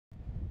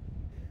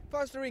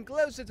fostering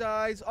closer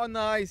ties on the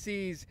high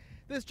seas.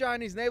 This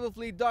Chinese naval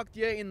fleet docked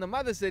here in the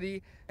mother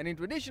city, and in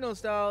traditional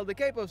style, the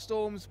Cape of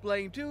Storms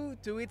playing true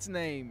to its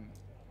name.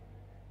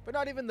 But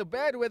not even the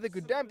bad weather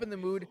could dampen the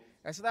mood,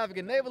 as South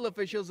African naval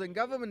officials and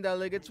government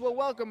delegates were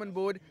welcome on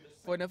board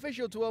for an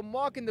official tour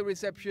marking the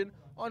reception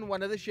on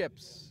one of the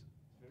ships.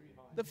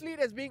 The fleet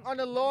has been on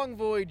a long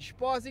voyage,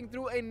 passing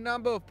through a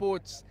number of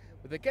ports,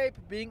 with the Cape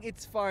being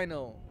its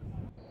final.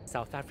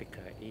 South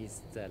Africa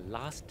is the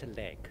last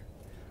leg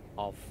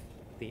of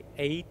the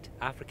 8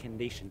 African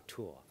nation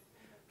tour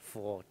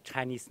for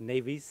Chinese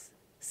Navy's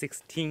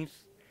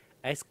 16th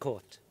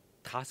escort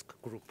task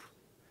group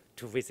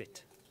to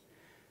visit.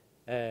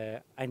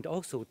 And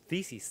also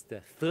this is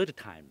the 3rd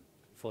time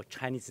for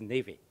Chinese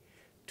Navy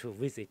to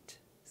visit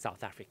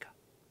South Africa.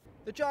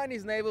 The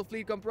Chinese naval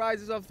fleet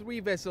comprises of 3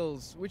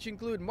 vessels, which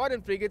include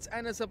modern frigates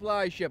and a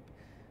supply ship.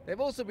 They've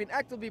also been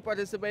actively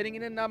participating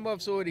in a number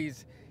of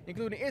sorties,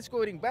 including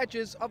escorting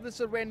batches of the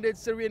surrendered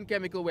Syrian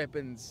chemical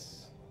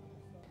weapons.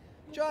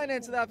 China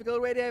and South Africa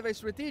already have a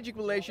strategic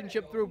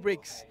relationship through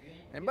BRICS,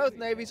 and both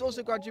navies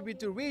also contribute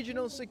to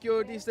regional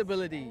security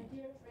stability.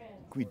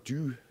 We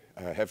do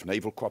have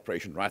naval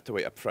cooperation right the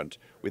way up front.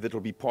 Whether it will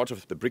be part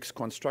of the BRICS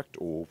construct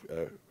or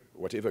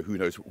whatever, who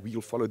knows,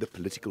 we'll follow the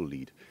political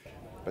lead.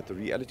 But the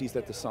reality is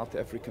that the South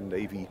African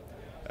Navy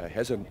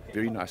has a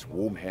very nice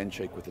warm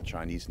handshake with the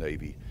Chinese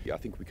Navy. I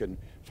think we can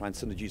find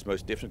synergies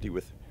most definitely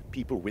with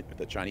people with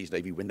the Chinese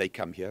Navy when they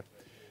come here,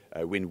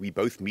 when we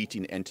both meet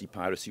in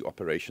anti-piracy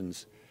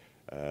operations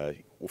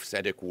off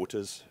SADC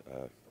waters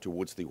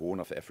towards the Horn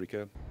of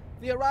Africa.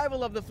 The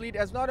arrival of the fleet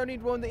has not only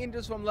drawn the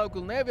interest from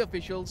local Navy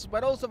officials,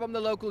 but also from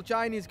the local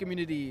Chinese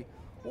community,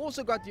 who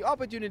also got the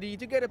opportunity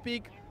to get a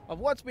peek of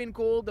what's been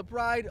called the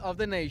pride of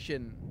the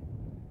nation.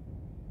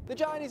 The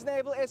Chinese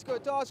Naval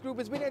Escort Task Group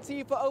has been at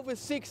sea for over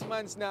 6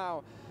 months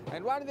now,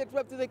 and rounded their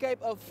trip to the Cape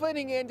a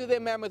fitting end to their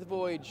mammoth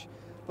voyage.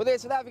 For their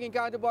South African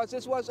counterparts,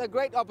 this was a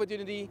great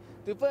opportunity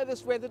to further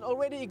strengthen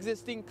already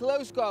existing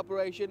close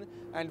cooperation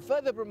and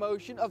further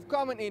promotion of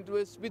common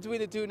interests between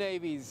the two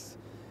navies.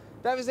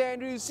 Travers,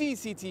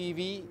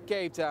 CCTV,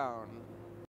 Cape Town.